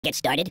Get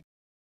started?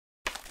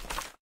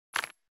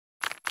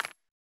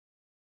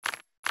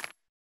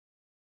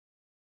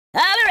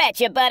 Holler at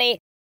you,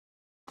 buddy!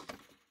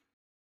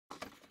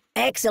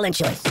 Excellent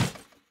choice.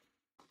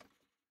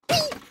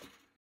 Ow!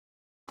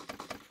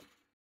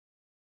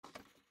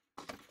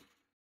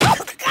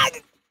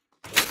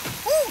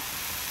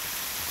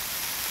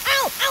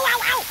 Ow, ow,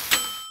 ow!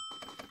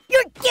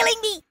 You're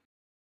killing me!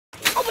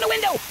 Open a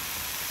window!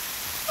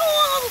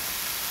 Oh!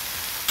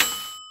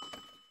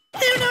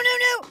 No, no, no,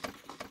 no!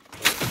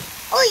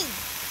 Oi!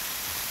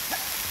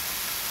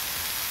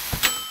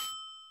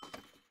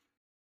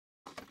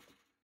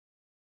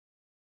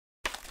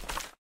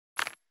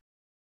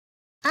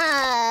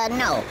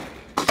 No.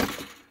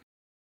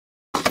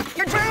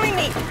 You're drowning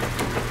me!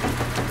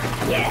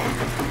 Yeah.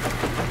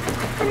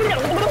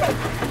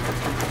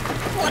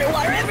 Water,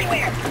 water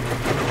everywhere!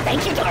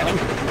 Thank you, darling.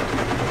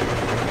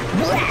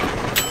 Blah.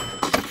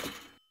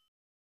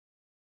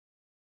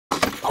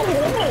 Oh!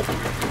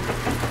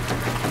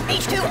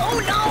 H2, oh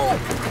no!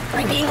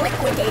 I'm being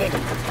liquidated!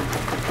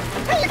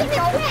 Oh, look at me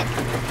all wet!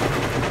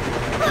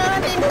 Oh,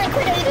 I'm being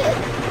liquidated!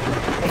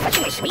 Are you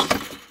touching my sweet?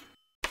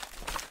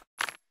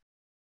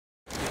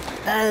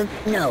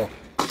 No.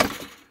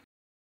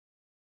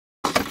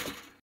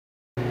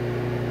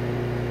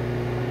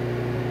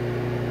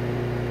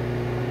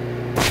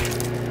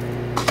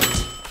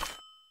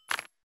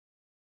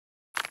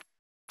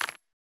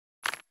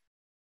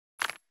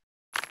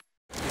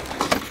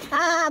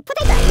 Put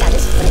it back. Yeah,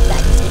 just put it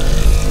back.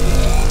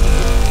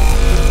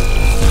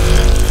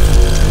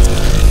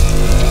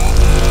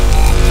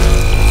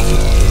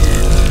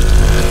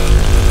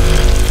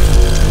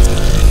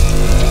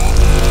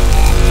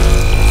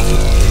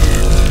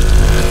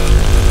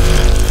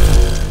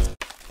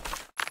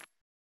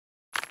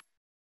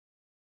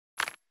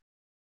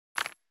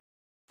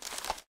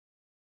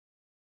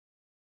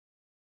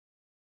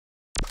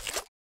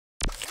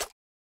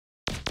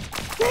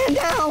 Man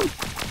down!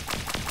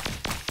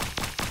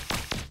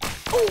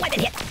 Oh, I've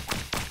been hit!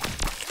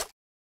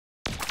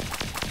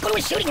 Go to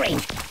a shooting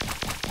range!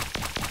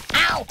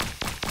 Ow!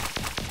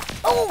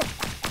 Oh!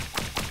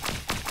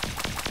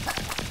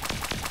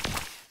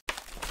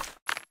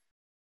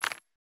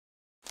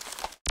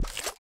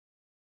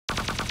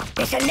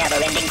 It's a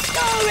never-ending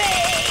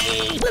story!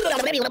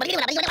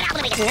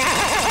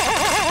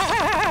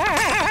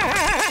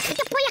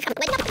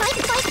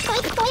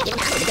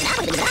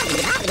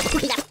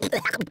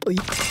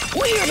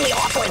 Weirdly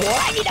awkward.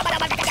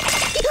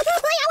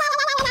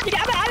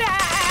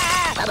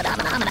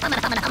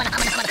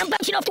 I'm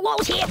bouncing off the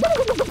walls here.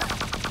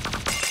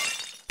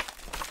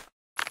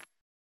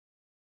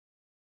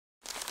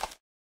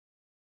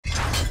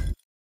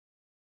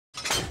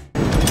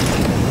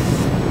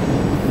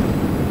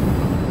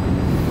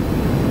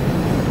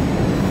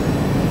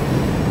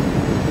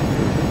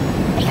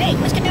 Hey,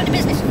 let's get down to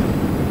business.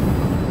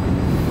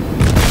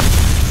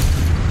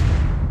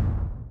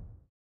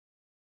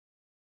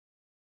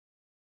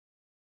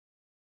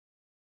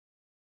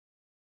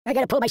 I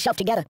gotta pull myself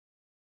together.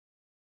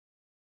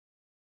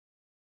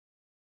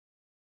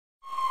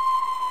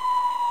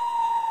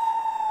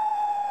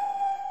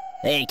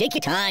 Hey, take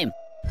your time.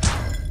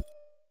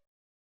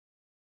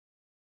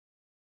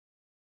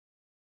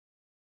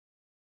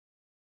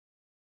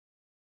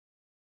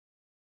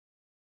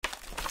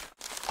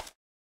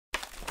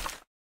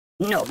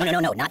 No,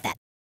 not that.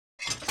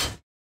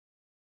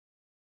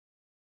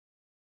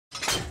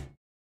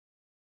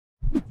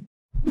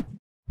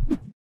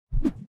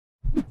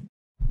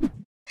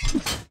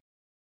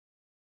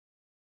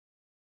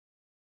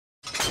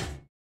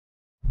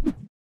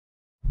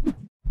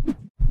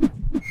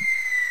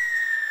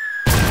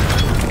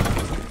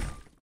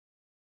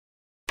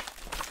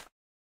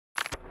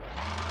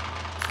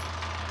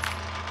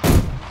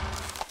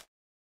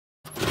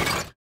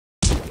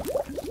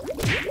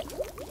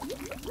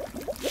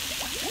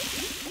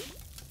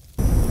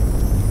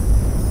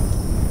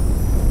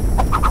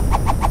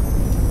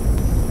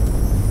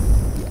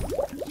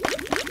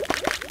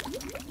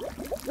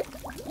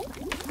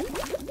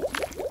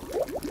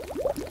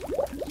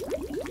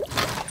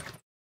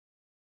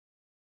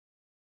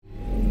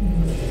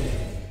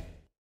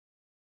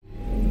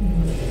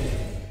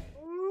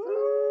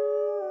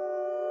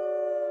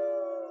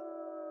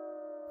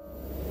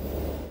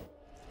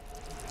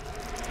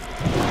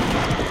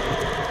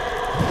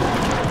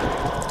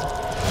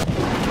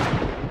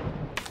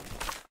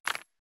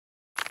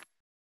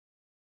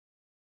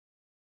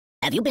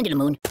 Have you been to the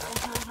moon?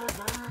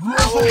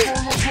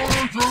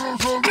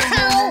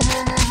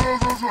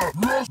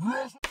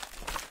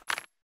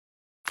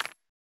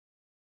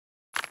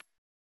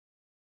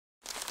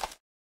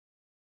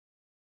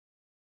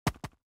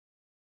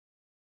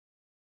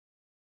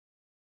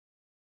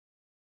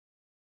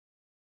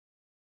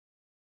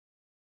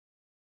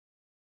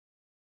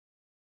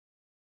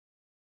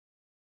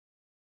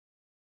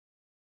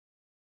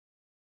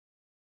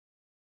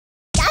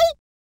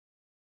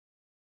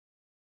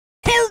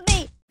 Help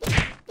me!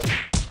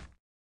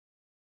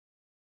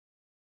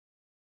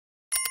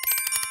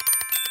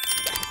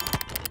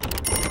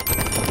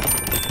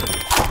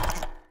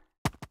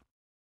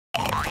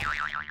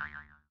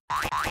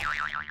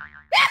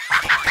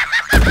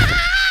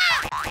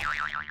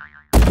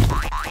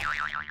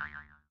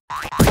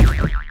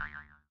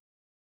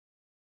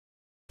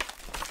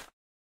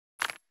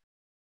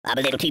 I'm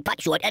a little teapot,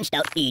 short and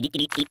stout. Eat,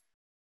 eat, eat, eat.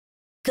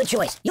 Good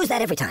choice. Use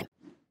that every time.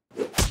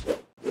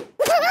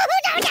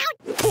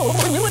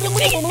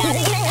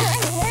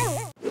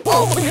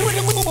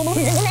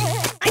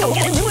 I don't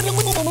get it.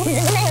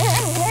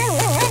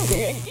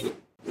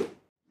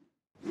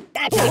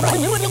 That's not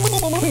right.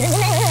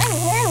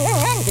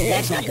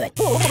 That's not good.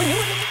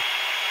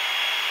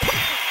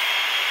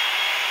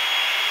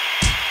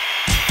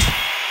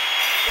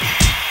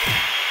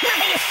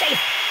 Nothing is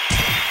safe.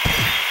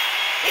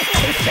 It's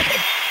nothing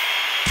stupid.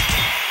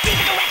 Read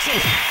the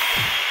directions.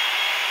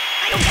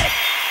 I don't get it.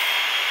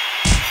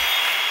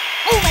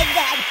 Oh my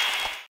god.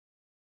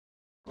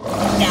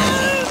 No.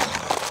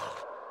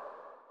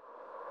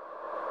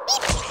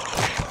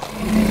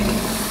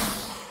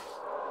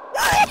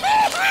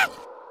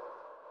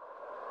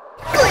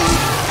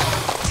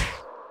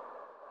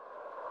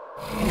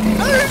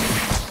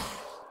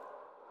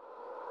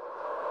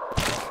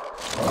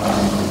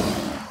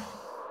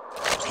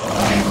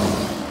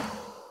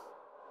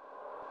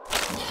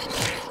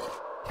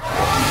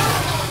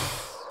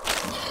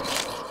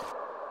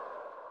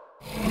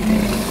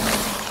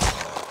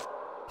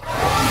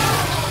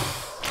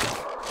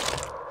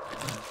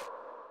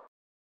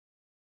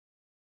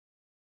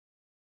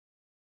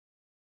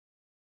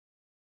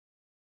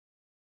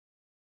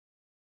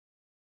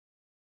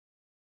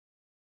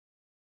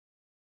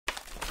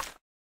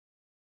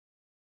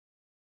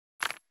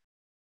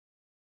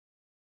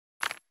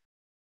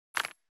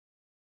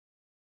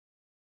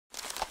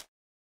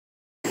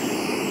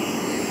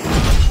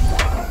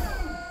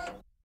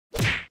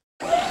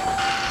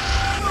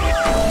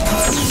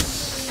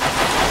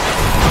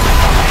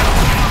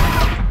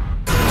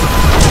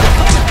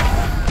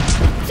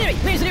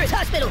 Where's the nearest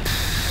hospital?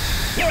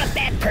 You're a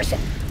bad person.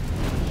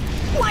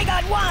 My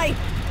God, why?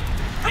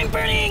 I'm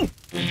burning!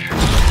 Siri,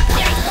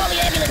 call the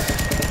ambulance.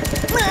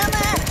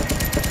 Mama!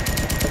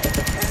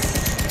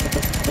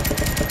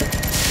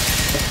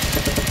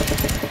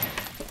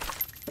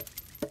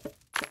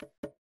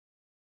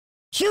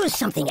 Choose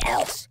something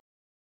else.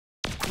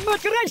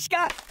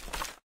 Matryoshka!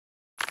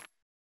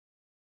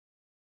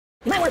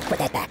 You might want to put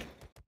that back.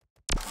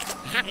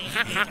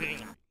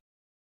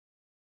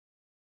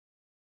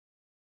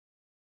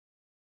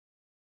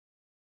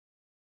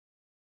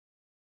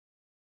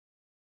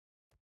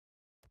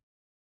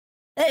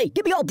 Hey,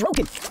 get me all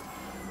broken!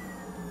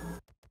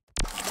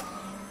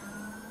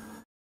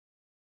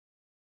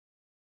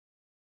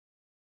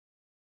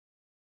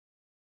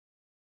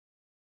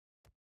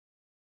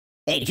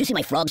 Hey, did you see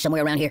my frog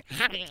somewhere around here?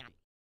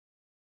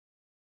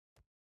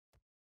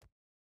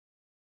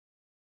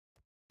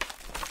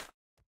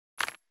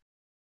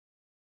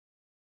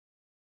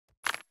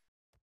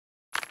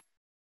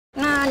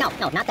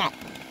 No, not that.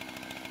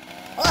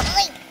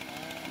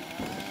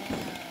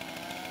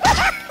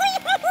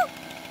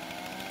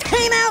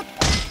 Time out!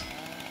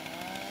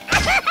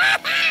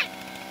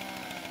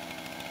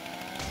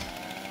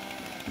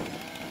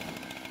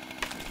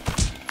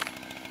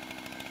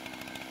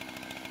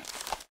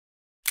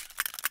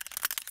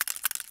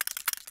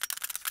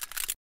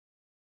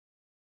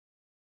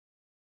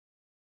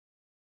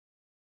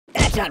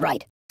 That's not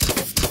right.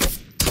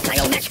 I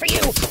don't match for you.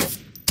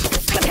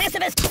 I'm a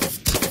pacifist.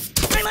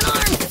 I'm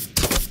unarmed.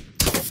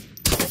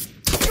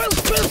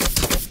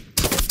 Truce!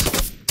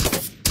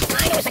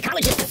 I know a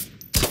psychologist.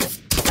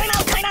 Time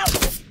out!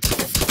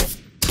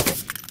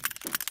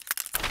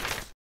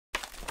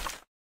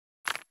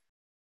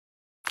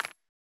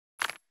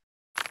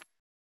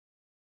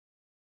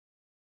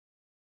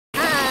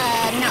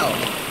 No.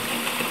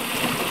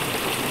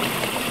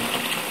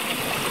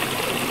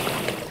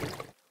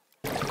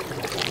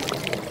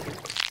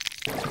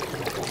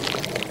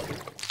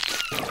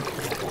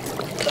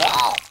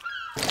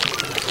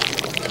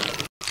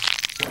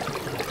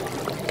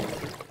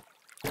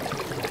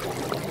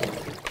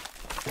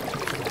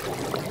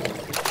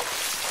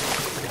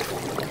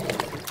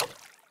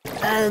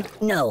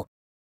 No.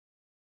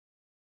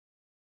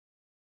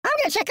 I'm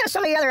gonna check out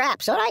some of your other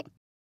apps, alright?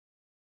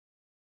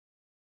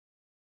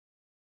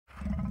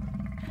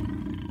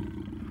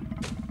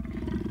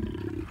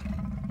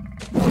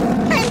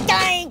 I'm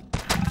dying!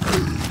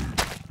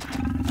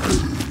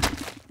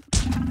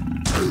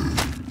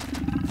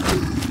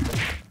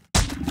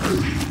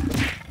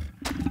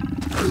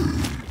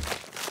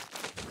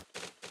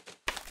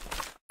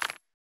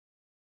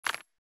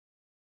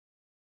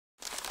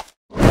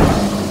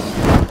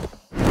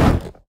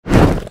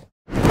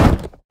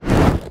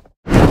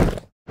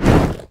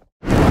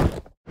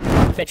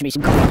 Fetch me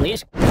some coffee,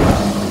 please.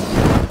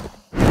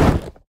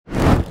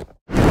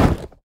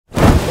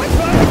 What's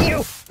wrong with you?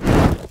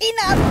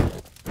 Enough!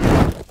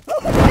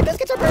 Oh, my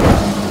biscuits are burning!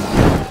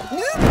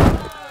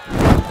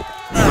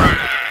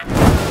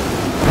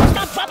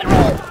 Stop, drop, and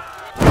roll!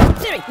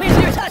 Siri, where's the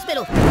nearest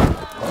hospital?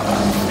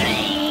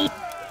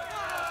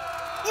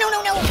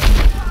 No!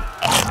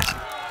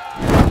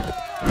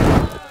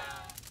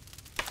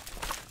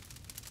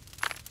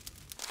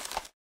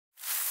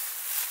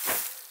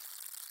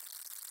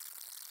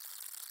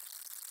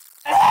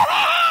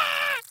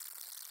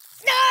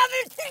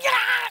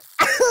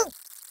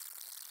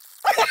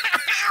 Stop!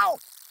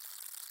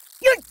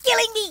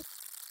 killing me.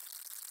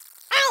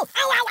 Ow,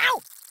 ow, ow,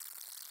 ow.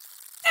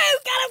 Oh,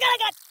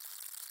 got.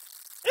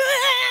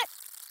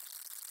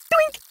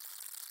 Doink.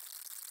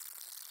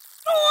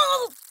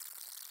 Oh.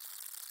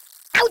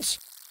 Ouch.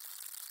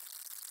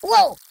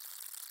 Whoa.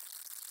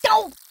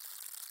 Don't.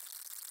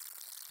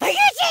 I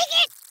can't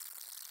take it.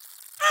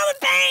 Oh,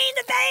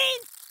 the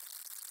pain.